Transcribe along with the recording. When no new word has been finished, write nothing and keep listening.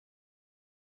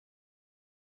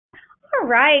All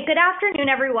right, good afternoon,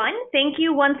 everyone. Thank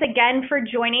you once again for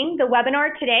joining the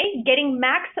webinar today, Getting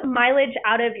Max Mileage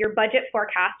Out of Your Budget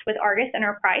Forecast with ARGUS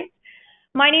Enterprise.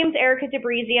 My name is Erica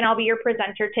DeBreezy, and I'll be your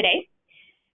presenter today.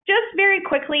 Just very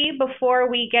quickly before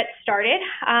we get started,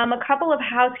 a couple of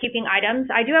housekeeping items.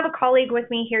 I do have a colleague with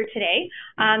me here today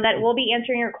that will be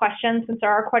answering your questions since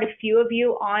there are quite a few of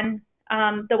you on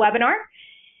the webinar.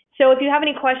 So if you have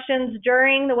any questions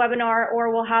during the webinar, or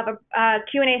we'll have a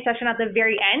Q&A session at the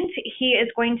very end, he is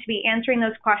going to be answering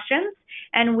those questions,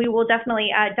 and we will definitely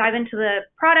dive into the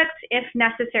product if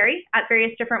necessary at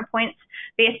various different points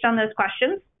based on those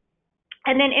questions.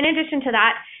 And then in addition to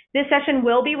that, this session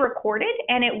will be recorded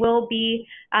and it will be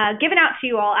given out to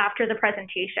you all after the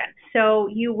presentation. So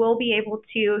you will be able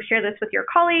to share this with your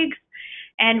colleagues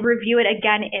and review it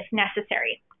again if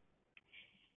necessary.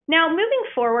 Now, moving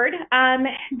forward,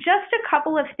 just a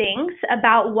couple of things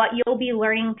about what you'll be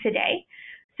learning today.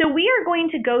 So we are going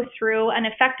to go through an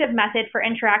effective method for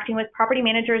interacting with property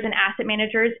managers and asset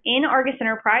managers in ARGUS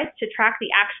Enterprise to track the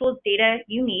actual data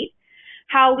you need,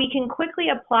 how we can quickly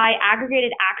apply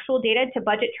aggregated actual data to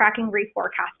budget tracking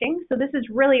reforecasting. So this is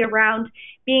really around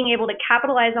being able to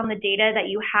capitalize on the data that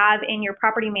you have in your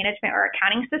property management or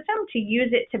accounting system to use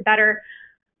it to better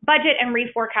budget and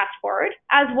reforecast forward,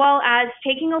 as well as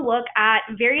taking a look at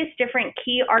various different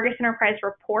key ARGUS Enterprise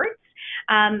reports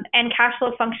and cash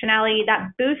flow functionality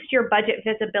that boost your budget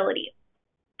visibility.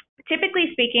 Typically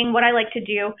speaking, what I like to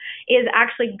do is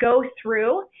actually go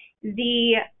through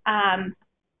the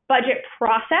budget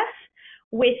process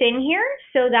within here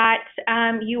so that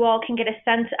you all can get a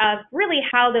sense of really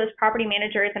how those property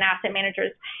managers and asset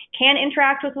managers can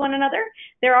interact with one another.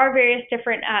 There are various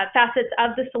different facets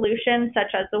of the solution,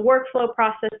 such as the workflow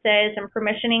processes and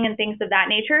permissioning and things of that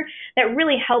nature, that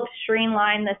really help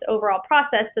streamline this overall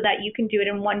process so that you can do it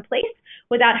in one place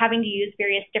without having to use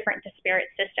various different disparate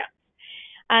systems.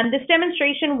 This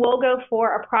demonstration will go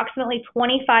for approximately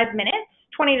 20 to 25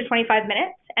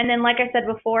 minutes. And then, like I said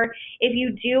before, if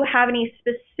you do have any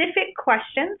specific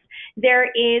questions, there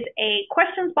is a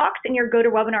questions box in your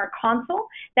GoToWebinar console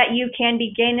that you can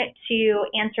begin to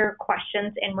answer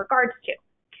questions in regards to.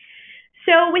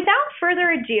 So without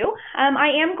further ado, I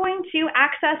am going to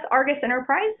access ARGUS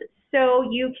Enterprise so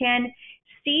you can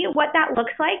see what that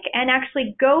looks like and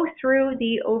actually go through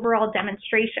the overall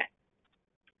demonstration.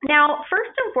 Now,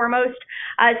 first and foremost,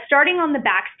 starting on the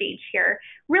backstage here,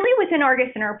 really within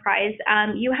ARGUS Enterprise,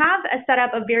 you have a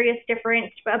setup of various different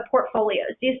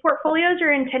portfolios. These portfolios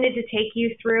are intended to take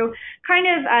you through kind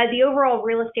of the overall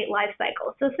real estate life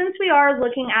cycle. So since we are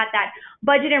looking at that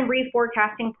budget and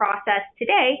reforecasting process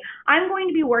today, I'm going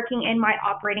to be working in my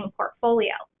operating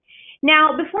portfolio.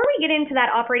 Now, before we get into that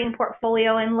operating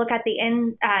portfolio and look at the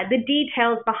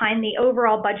details behind the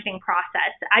overall budgeting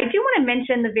process, I do want to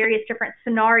mention the various different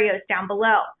scenarios down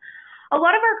below. A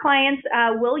lot of our clients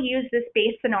will use this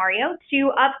base scenario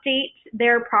to update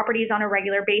their properties on a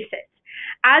regular basis.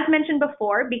 As mentioned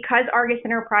before, because ARGUS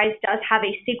Enterprise does have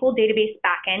a SQL database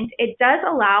backend, it does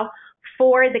allow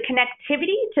for the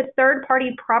connectivity to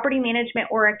third-party property management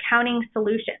or accounting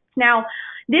solutions. Now,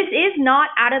 this is not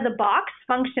out-of-the-box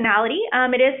functionality.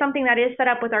 It is something that is set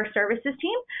up with our services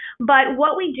team, but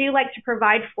what we do like to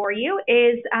provide for you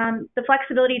is the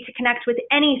flexibility to connect with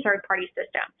any third-party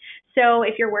system. So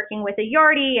if you're working with a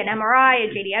Yardi, an MRI,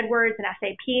 a JD Edwards, an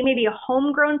SAP, maybe a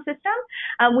homegrown system,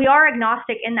 we are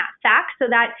agnostic in that fact so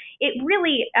that it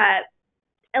really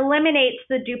eliminates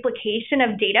the duplication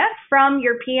of data from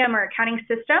your PM or accounting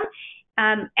system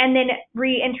and then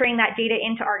re-entering that data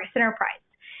into ARGUS Enterprise.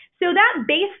 So that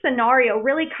base scenario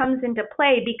really comes into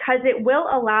play because it will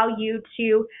allow you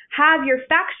to have your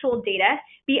factual data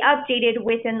be updated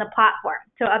within the platform.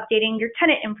 So updating your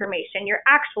tenant information, your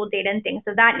actual data, and things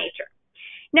of that nature.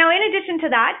 Now, in addition to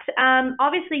that,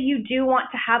 obviously you do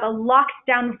want to have a locked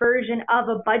down version of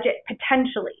a budget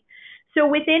potentially. So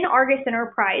within ARGUS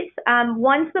Enterprise,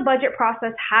 once the budget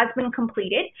process has been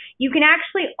completed, you can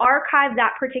actually archive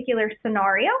that particular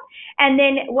scenario. And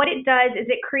then what it does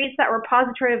is it creates that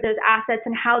repository of those assets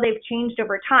and how they've changed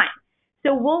over time.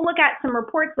 So we'll look at some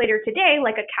reports later today,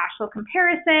 like a cash flow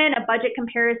comparison, a budget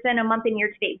comparison, a month and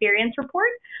year-to-date variance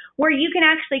report, where you can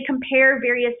actually compare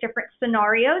various different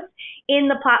scenarios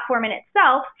in the platform in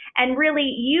itself and really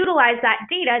utilize that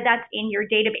data that's in your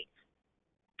database.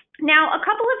 Now, a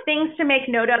couple of things to make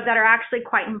note of that are actually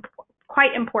quite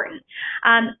important.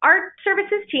 Our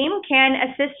services team can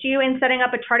assist you in setting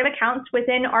up a chart of accounts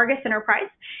within ARGUS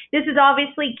Enterprise. This is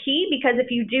obviously key because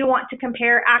if you do want to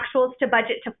compare actuals to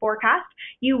budget to forecast,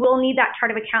 you will need that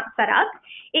chart of accounts set up.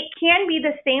 It can be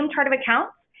the same chart of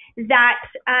accounts that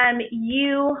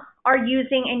you are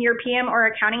using in your PM or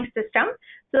accounting system.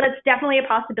 So that's definitely a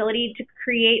possibility to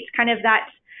create kind of that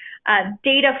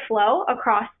data flow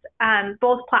across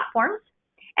both platforms.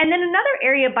 And then another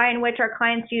area by in which our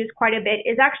clients use quite a bit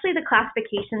is actually the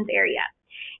classifications area.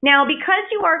 Now, because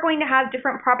you are going to have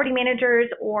different property managers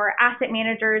or asset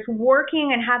managers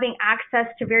working and having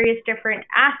access to various different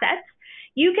assets,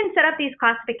 you can set up these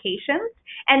classifications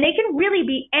and they can really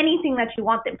be anything that you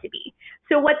want them to be.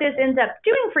 So what this ends up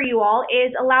doing for you all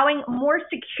is allowing more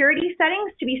security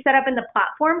settings to be set up in the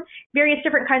platform, various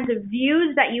different kinds of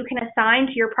views that you can assign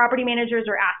to your property managers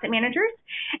or asset managers,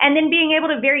 and then being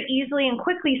able to very easily and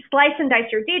quickly slice and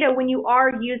dice your data when you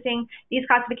are using these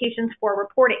classifications for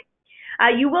reporting.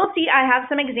 You will see I have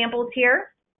some examples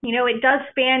here. You know, it does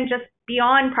span just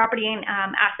beyond property and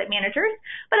asset managers,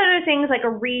 but other things like a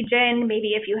region,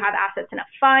 maybe if you have assets in a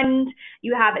fund,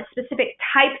 you have specific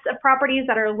types of properties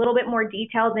that are a little bit more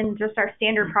detailed than just our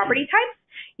standard property types,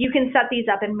 you can set these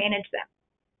up and manage them.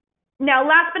 Now,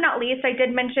 last but not least, I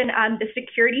did mention the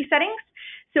security settings.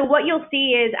 So what you'll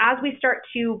see is as we start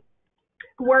to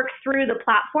work through the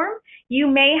platform, you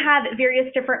may have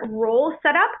various different roles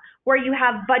set up where you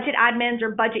have budget admins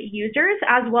or budget users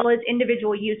as well as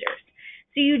individual users.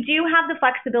 So you do have the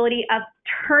flexibility of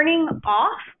turning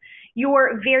off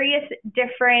your various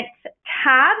different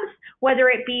tabs, whether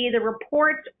it be the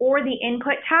reports or the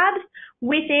input tabs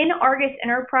within ARGUS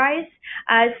Enterprise,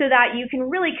 so that you can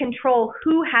really control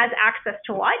who has access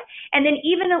to what, and then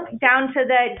even down to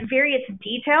the various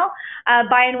detail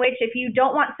by in which if you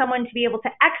don't want someone to be able to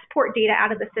export data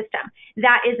out of the system,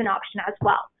 that is an option as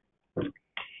well.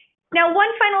 Now,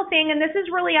 one final thing, and this is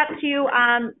really up to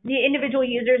the individual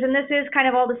users, and this is kind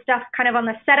of all the stuff kind of on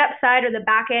the setup side or the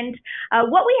back end.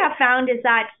 What we have found is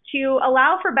that to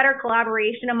allow for better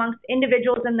collaboration amongst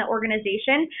individuals in the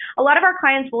organization, a lot of our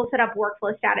clients will set up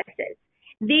workflow statuses.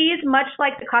 These, much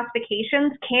like the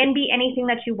classifications, can be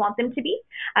anything that you want them to be.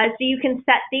 So you can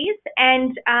set these,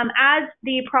 and as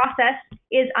the process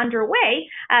is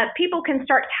underway, people can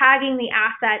start tagging the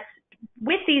assets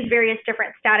with these various different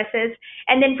statuses,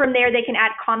 and then from there they can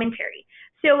add commentary.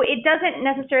 So it doesn't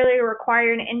necessarily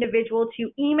require an individual to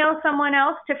email someone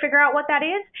else to figure out what that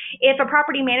is. If a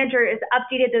property manager has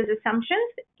updated those assumptions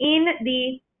in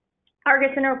the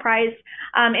ARGUS Enterprise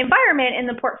environment in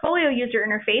the portfolio user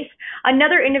interface,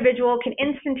 another individual can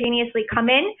instantaneously come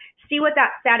in, see what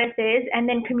that status is, and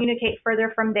then communicate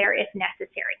further from there if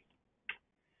necessary.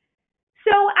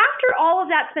 So after all of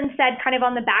that's been said kind of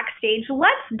on the backstage,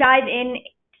 let's dive in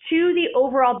to the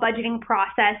overall budgeting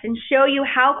process and show you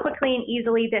how quickly and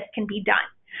easily this can be done.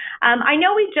 I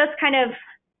know we just kind of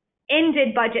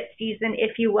ended budget season,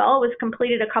 if you will. It was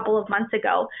completed a couple of months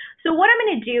ago. So what I'm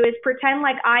going to do is pretend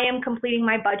like I am completing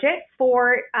my budget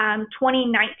for 2019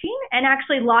 and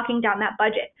actually locking down that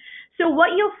budget. So what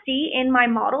you'll see in my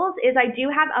models is I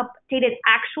do have updated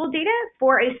actual data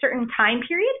for a certain time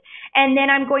period, and then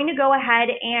I'm going to go ahead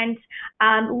and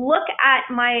look at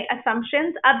my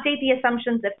assumptions, update the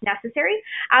assumptions if necessary,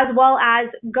 as well as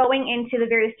going into the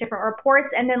various different reports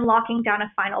and then locking down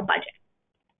a final budget.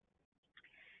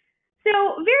 So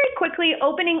very quickly,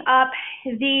 opening up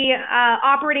the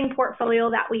operating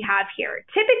portfolio that we have here.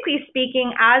 Typically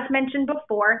speaking, as mentioned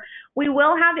before, we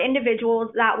will have individuals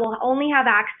that will only have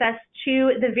access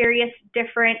to the various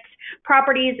different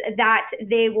properties that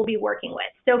they will be working with.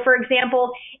 So for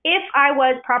example, if I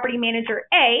was property manager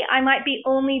A, I might be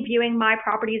only viewing my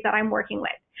properties that I'm working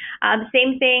with.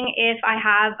 Same thing if I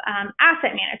have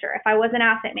asset manager. If I was an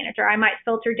asset manager, I might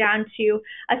filter down to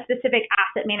a specific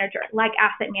asset manager, like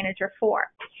asset manager 4.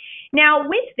 Now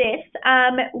with this,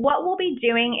 what we'll be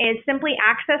doing is simply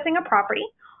accessing a property.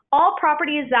 All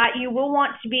properties that you will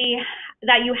want to be,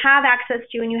 that you have access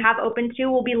to and you have open to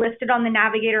will be listed on the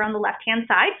navigator on the left-hand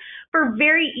side for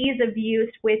very ease of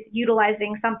use with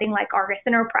utilizing something like ARGUS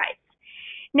Enterprise.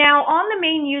 Now, on the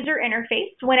main user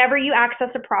interface, whenever you access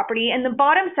a property, in the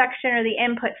bottom section or the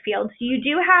input fields, you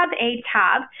do have a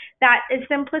tab that is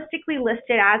simplistically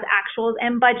listed as actuals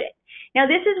and budget. Now,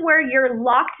 this is where your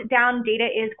locked down data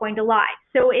is going to lie.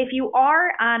 So if you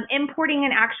are importing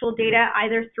an actual data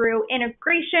either through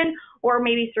integration or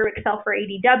maybe through Excel for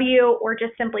ADW or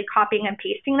just simply copying and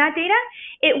pasting that data,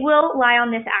 it will lie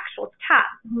on this actuals tab.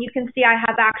 You can see I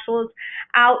have actuals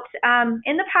out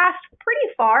in the past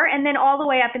pretty far and then all the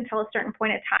way up until a certain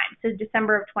point of time, so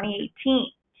December of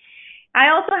 2018. I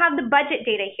also have the budget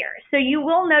data here. So you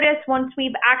will notice once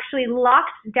we've actually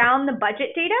locked down the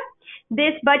budget data,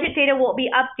 this budget data will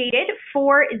be updated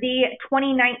for the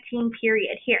 2019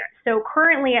 period here. So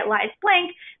currently it lies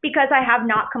blank because I have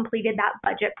not completed that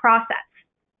budget process.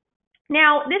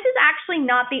 Now, this is actually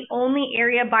not the only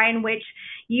area in which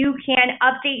you can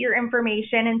update your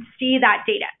information and see that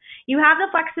data. You have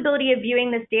the flexibility of viewing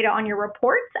this data on your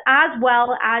reports as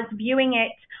well as viewing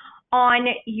it on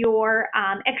your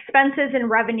expenses and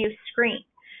revenue screen.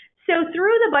 So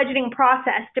through the budgeting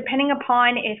process, depending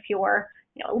upon if you're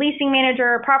a leasing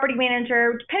manager, a property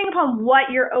manager, depending upon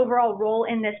what your overall role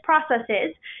in this process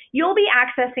is, you'll be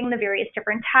accessing the various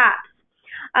different tabs.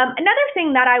 Another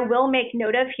thing that I will make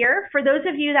note of here, for those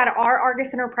of you that are Argus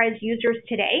Enterprise users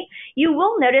today, you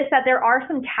will notice that there are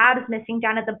some tabs missing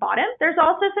down at the bottom. There's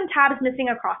also some tabs missing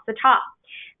across the top.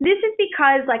 This is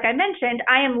because, like I mentioned,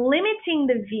 I am limiting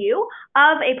the view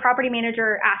of a property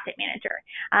manager or asset manager,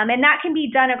 and that can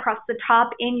be done across the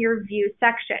top in your view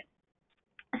section.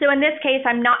 So in this case,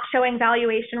 I'm not showing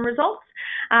valuation results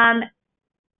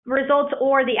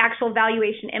or the actual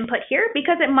valuation input here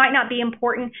because it might not be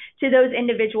important to those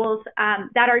individuals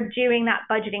that are doing that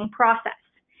budgeting process.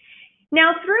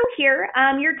 Now through here,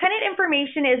 your tenant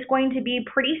information is going to be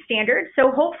pretty standard.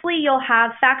 So hopefully you'll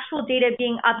have factual data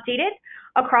being updated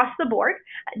across the board.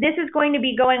 This is going to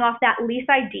be going off that lease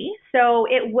ID. So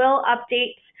it will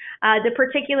update the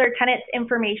particular tenant's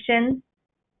information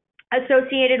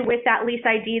associated with that lease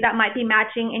ID that might be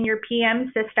matching in your PM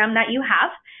system that you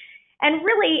have. And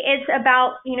really, it's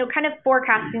about, kind of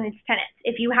forecasting these tenants.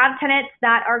 If you have tenants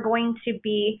that are going to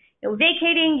be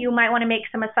vacating, you might want to make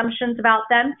some assumptions about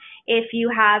them. If you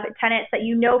have tenants that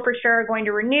you know for sure are going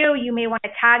to renew, you may want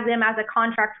to tag them as a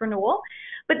contract renewal.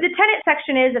 But the tenant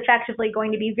section is effectively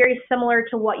going to be very similar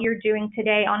to what you're doing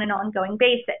today on an ongoing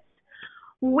basis.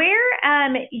 Where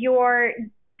your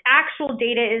actual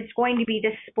data is going to be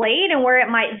displayed and where it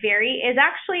might vary is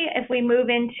actually if we move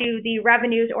into the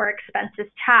revenues or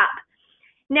expenses tab.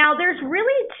 Now, there's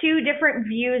really two different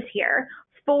views here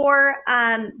for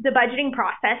the budgeting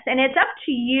process, and it's up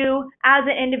to you as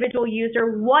an individual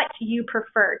user what you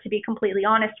prefer, to be completely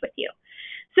honest with you.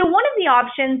 So one of the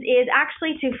options is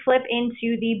actually to flip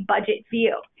into the budget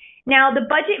view. Now, the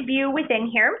budget view within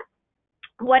here,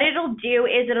 what it'll do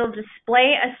is it'll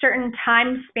display a certain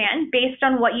time span based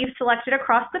on what you've selected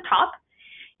across the top.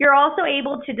 You're also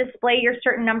able to display your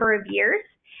certain number of years.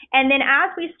 And then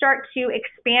as we start to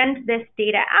expand this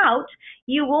data out,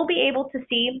 you will be able to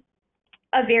see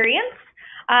a variance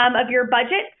of your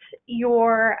budget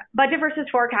versus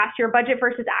forecast, your budget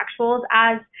versus actuals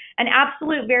as an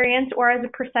absolute variance or as a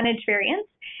percentage variance.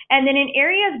 And then in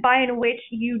areas in which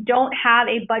you don't have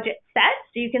a budget set,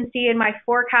 so you can see in my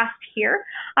forecast here,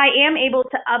 I am able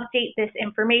to update this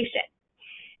information.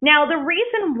 Now, the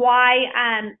reason why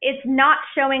it's not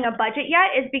showing a budget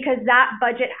yet is because that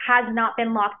budget has not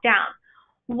been locked down.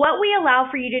 What we allow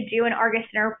for you to do in Argus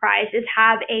Enterprise is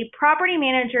have a property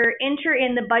manager enter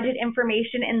in the budget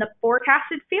information in the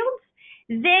forecasted fields.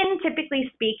 Then, typically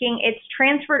speaking, it's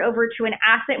transferred over to an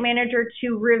asset manager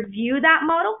to review that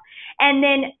model. And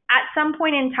then at some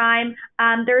point in time,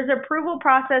 there's an approval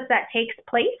process that takes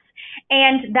place,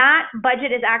 and that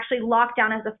budget is actually locked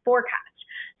down as a forecast.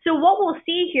 So what we'll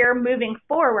see here moving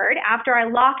forward after I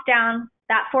lock down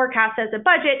that forecast as a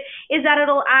budget is that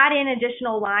it'll add in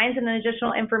additional lines and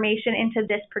additional information into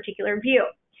this particular view.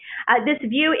 This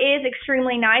view is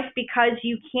extremely nice because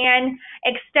you can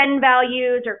extend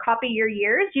values or copy your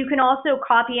years. You can also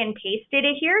copy and paste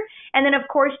data here. And then, of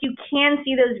course, you can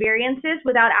see those variances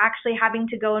without actually having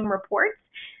to go in reports.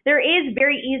 There is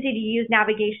very easy to use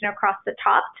navigation across the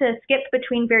top to skip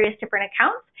between various different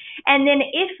accounts. And then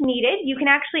if needed, you can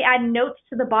actually add notes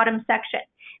to the bottom section.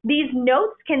 These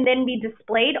notes can then be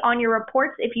displayed on your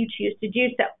reports if you choose to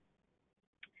do so.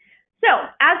 So,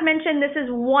 as mentioned, this is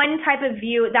one type of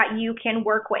view that you can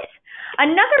work with.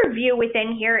 Another view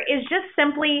within here is just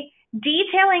simply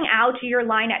detailing out your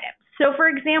line items. So, for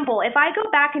example, if I go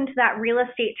back into that real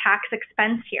estate tax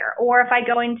expense here, or if I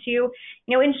go into,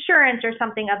 insurance or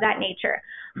something of that nature,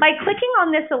 by clicking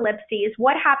on this ellipses,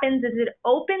 what happens is it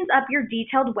opens up your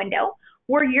detailed window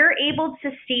where you're able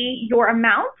to see your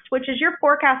amounts, which is your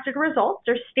forecasted results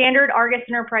or standard Argus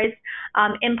Enterprise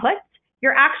inputs,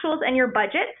 your actuals and your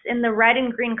budgets in the red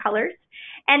and green colors.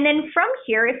 And then from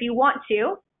here, if you want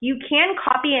to, you can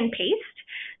copy and paste.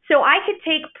 So I could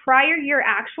take prior year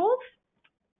actuals,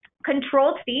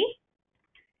 Control-C,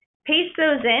 paste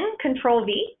those in,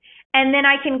 Control-V, and then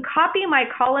I can copy my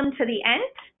column to the end.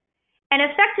 And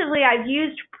effectively, I've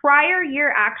used prior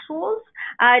year actuals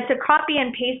to copy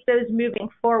and paste those moving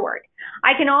forward.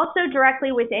 I can also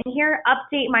directly within here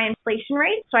update my inflation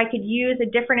rate, so I could use a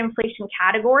different inflation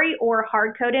category or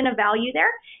hard code in a value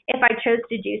there if I chose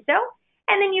to do so.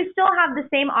 And then you still have the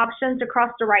same options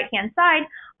across the right-hand side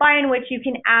in which you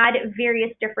can add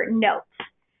various different notes.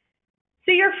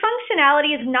 So your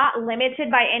functionality is not limited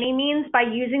by any means by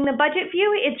using the budget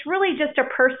view. It's really just a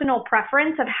personal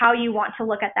preference of how you want to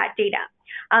look at that data.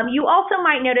 You also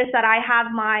might notice that I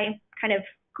have my kind of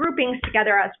groupings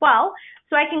together as well.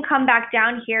 So I can come back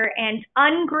down here and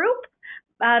ungroup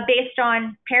based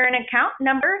on parent account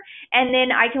number, and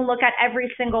then I can look at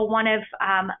every single one of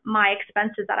my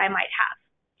expenses that I might have.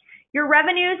 Your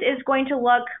revenues is going to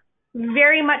look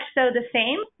very much so the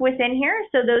same within here,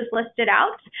 so those listed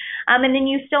out. And then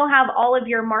you still have all of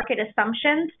your market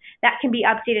assumptions that can be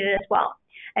updated as well.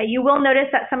 You will notice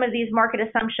that some of these market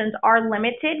assumptions are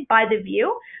limited by the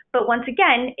view, but once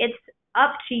again, it's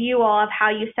up to you all of how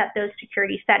you set those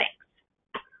security settings.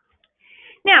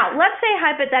 Now, let's say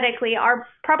hypothetically our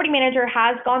property manager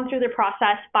has gone through the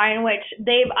process by in which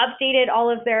they've updated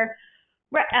all of their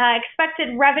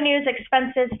expected revenues,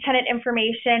 expenses, tenant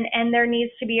information, and there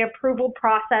needs to be an approval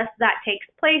process that takes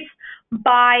place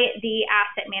by the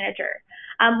asset manager.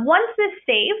 Once this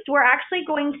saves, we're actually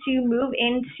going to move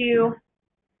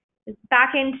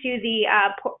back into the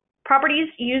properties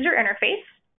user interface.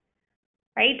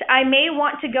 Right? I may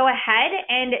want to go ahead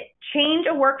and change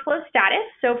a workflow status.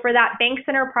 So for that bank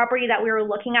center property that we were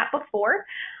looking at before,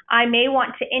 I may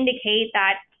want to indicate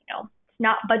that, it's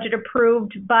not budget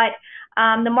approved, but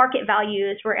the market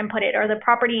values were inputted or the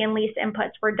property and lease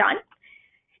inputs were done.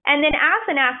 And then as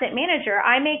an asset manager,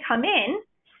 I may come in,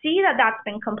 see that that's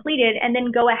been completed, and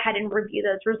then go ahead and review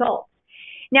those results.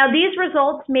 Now, these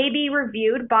results may be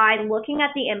reviewed by looking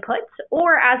at the inputs,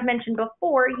 or as mentioned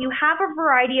before, you have a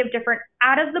variety of different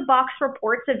out-of-the-box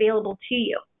reports available to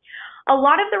you. A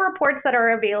lot of the reports that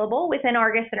are available within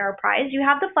ARGUS Enterprise, you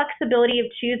have the flexibility of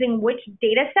choosing which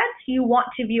data sets you want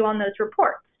to view on those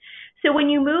reports. So when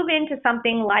you move into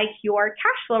something like your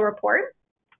cash flow report,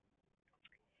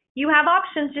 you have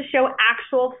options to show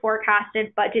actual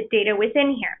forecasted budget data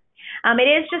within here. It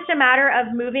is just a matter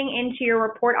of moving into your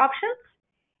report options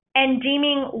and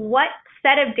deeming what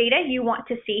set of data you want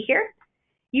to see here.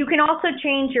 You can also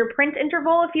change your print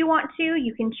interval if you want to.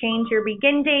 You can change your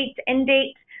begin date, end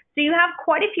date. So you have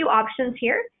quite a few options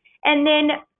here. And then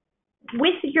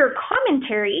with your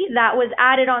commentary that was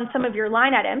added on some of your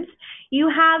line items, you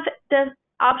have the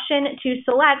option to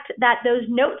select that those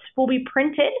notes will be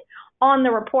printed on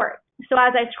the report. So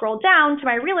as I scroll down to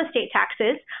my real estate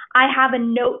taxes, I have a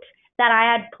note that I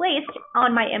had placed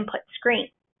on my input screen.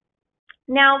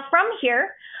 Now from here,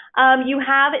 you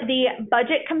have the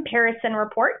budget comparison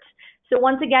report. So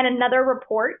once again, another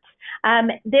report.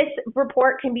 This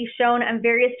report can be shown on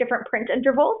various different print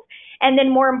intervals. And then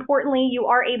more importantly, you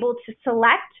are able to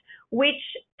select which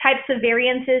types of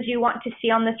variances you want to see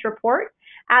on this report,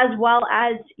 as well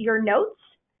as your notes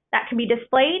that can be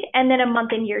displayed, and then a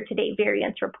month and year-to-date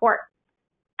variance report.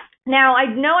 Now,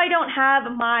 I know I don't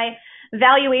have my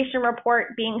valuation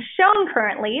report being shown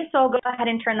currently, so I'll go ahead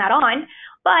and turn that on.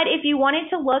 But if you wanted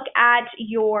to look at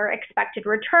your expected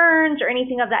returns or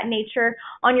anything of that nature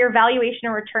on your valuation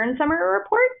and return summary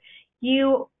report,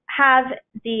 you have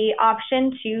the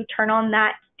option to turn on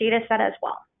that data set as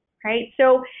well, right?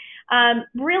 So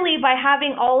really by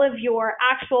having all of your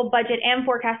actual budget and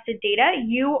forecasted data,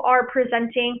 you are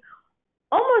presenting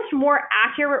almost more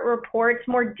accurate reports,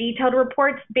 more detailed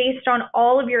reports based on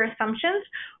all of your assumptions,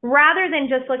 rather than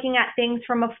just looking at things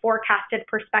from a forecasted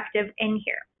perspective in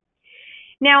here.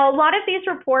 Now, a lot of these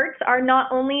reports are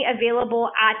not only available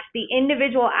at the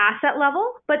individual asset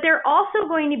level, but they're also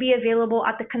going to be available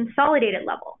at the consolidated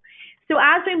level. So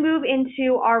as we move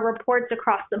into our reports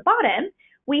across the bottom,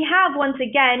 we have, once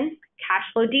again, cash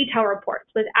flow detail reports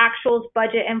with actuals,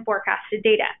 budget, and forecasted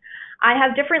data. I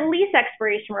have different lease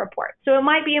expiration reports. So it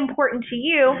might be important to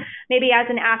you, maybe as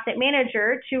an asset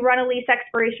manager, to run a lease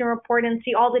expiration report and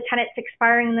see all the tenants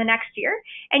expiring in the next year.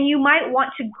 And you might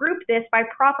want to group this by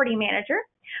property manager.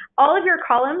 All of your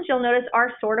columns, you'll notice,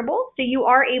 are sortable. So you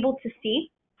are able to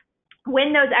see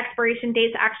when those expiration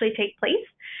dates actually take place.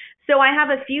 So I have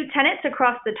a few tenants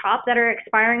across the top that are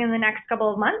expiring in the next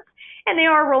couple of months, and they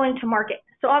are rolling to market.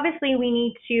 So obviously we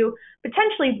need to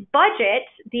potentially budget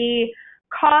the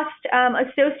cost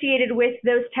associated with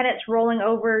those tenants rolling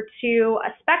over to a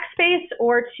spec space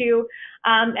or to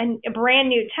a brand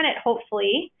new tenant,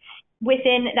 hopefully,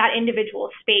 within that individual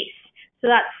space. So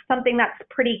that's something that's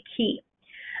pretty key.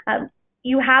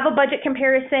 You have a budget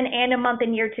comparison and a month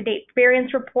and year-to-date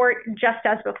variance report just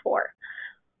as before.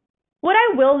 What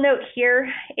I will note here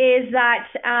is that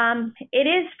it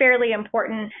is fairly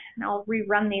important, and I'll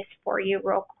rerun these for you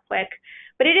real quick,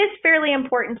 but it is fairly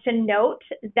important to note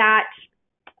that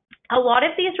a lot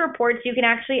of these reports, you can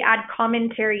actually add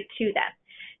commentary to them.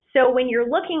 So when you're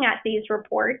looking at these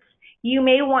reports, you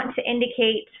may want to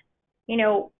indicate,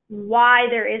 why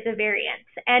there is a variance.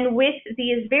 And with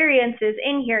these variances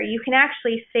in here, you can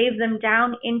actually save them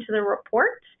down into the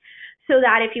report so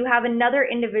that if you have another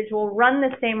individual run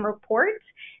the same report,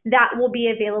 that will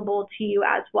be available to you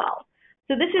as well.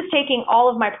 So this is taking all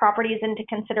of my properties into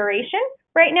consideration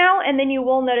right now, and then you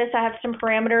will notice I have some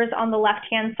parameters on the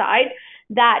left-hand side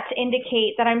that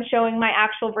indicate that I'm showing my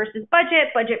actual versus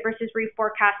budget, budget versus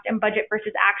reforecast, and budget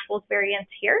versus actuals variance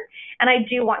here, and I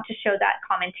do want to show that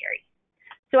commentary.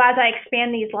 So as I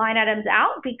expand these line items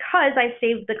out, because I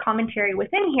saved the commentary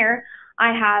within here,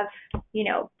 I have,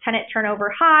 tenant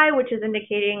turnover high, which is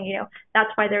indicating, that's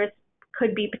why there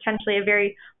could be potentially a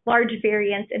very large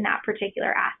variance in that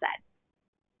particular asset.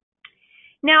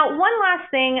 Now, one last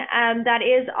thing that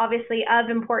is obviously of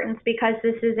importance, because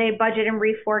this is a budget and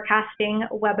reforecasting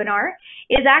webinar,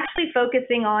 is actually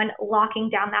focusing on locking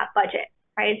down that budget,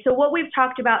 right? So what we've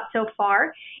talked about so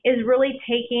far is really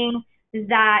taking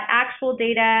that actual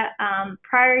data,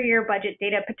 prior year budget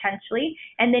data potentially,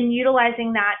 and then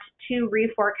utilizing that to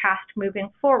reforecast moving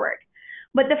forward.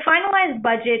 But the finalized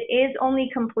budget is only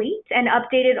complete and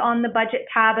updated on the budget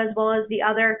tab, as well as the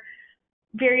other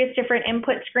various different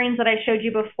input screens that I showed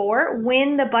you before,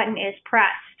 when the button is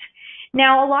pressed.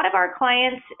 Now, a lot of our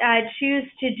clients choose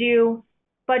to do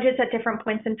budgets at different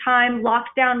points in time, lock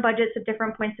down budgets at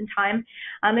different points in time,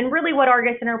 and really what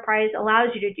Argus Enterprise allows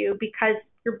you to do, because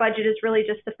your budget is really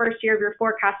just the first year of your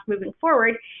forecast moving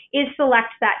forward, is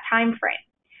select that time frame.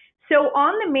 So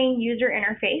on the main user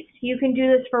interface, you can do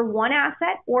this for one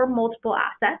asset or multiple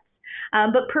assets.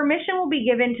 But permission will be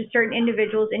given to certain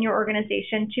individuals in your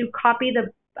organization to copy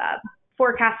the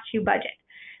forecast to budget.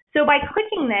 So by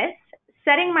clicking this,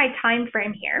 setting my time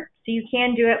frame here, so you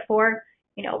can do it for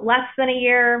less than a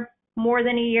year, more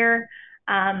than a year,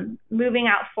 moving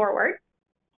out forward,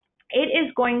 it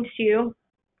is going to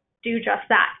do just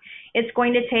that. It's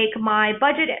going to take my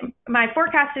budget, my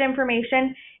forecasted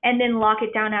information, and then lock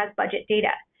it down as budget data.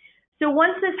 So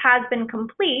once this has been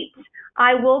complete,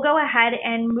 I will go ahead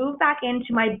and move back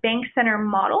into my Bank Center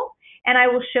model, and I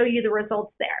will show you the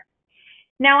results there.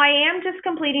 Now, I am just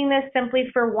completing this simply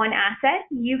for one asset.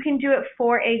 You can do it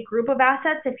for a group of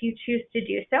assets if you choose to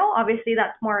do so. Obviously,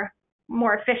 that's more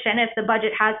efficient if the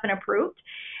budget has been approved.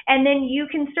 And then you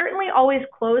can certainly always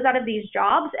close out of these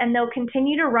jobs, and they'll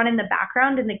continue to run in the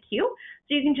background in the queue,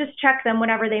 so you can just check them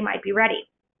whenever they might be ready.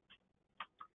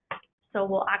 So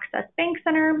we'll access Bank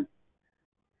Center.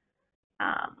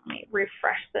 Let me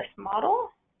refresh this model.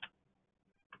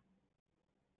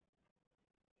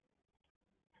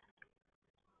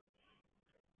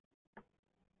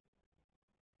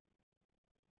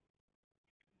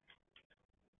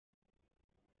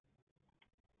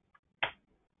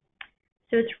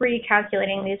 So it's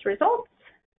recalculating these results.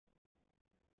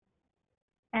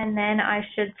 And then I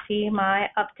should see my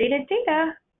updated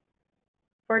data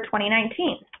for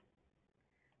 2019.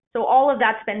 So all of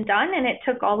that's been done, and it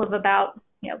took all of about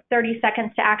 30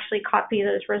 seconds to actually copy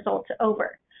those results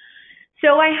over.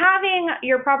 So by having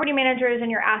your property managers and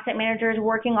your asset managers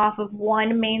working off of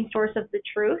one main source of the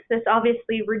truth, this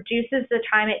obviously reduces the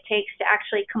time it takes to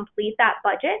actually complete that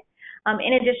budget.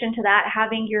 In addition to that,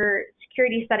 having your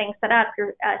security settings set up,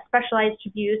 your specialized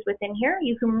views within here,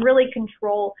 you can really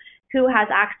control who has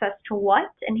access to what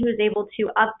and who is able to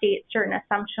update certain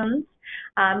assumptions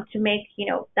to make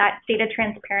that data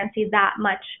transparency that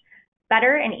much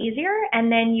better and easier.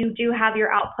 And then you do have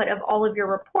your output of all of your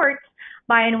reports,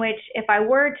 by in which if I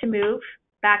were to move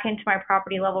back into my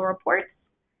property level reports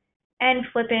and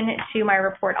flip into my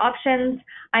report options,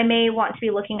 I may want to be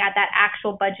looking at that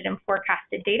actual budget and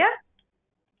forecasted data.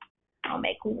 I'll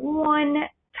make one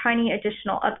tiny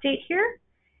additional update here,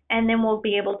 and then we'll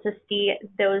be able to see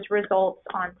those results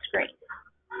on screen.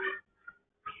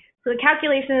 So the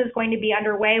calculation is going to be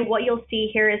underway. What you'll see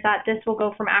here is that this will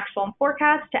go from actual and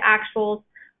forecast to actual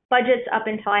budgets up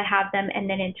until I have them, and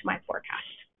then into my forecast.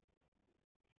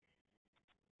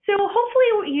 So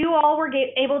hopefully you all were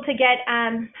able to get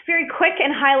very quick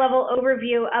and high-level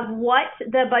overview of what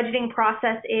the budgeting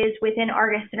process is within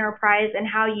Argus Enterprise and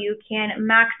how you can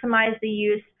maximize the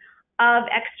use of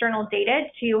external data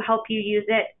to help you use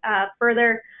it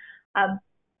further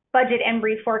budget and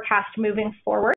reforecast moving forward.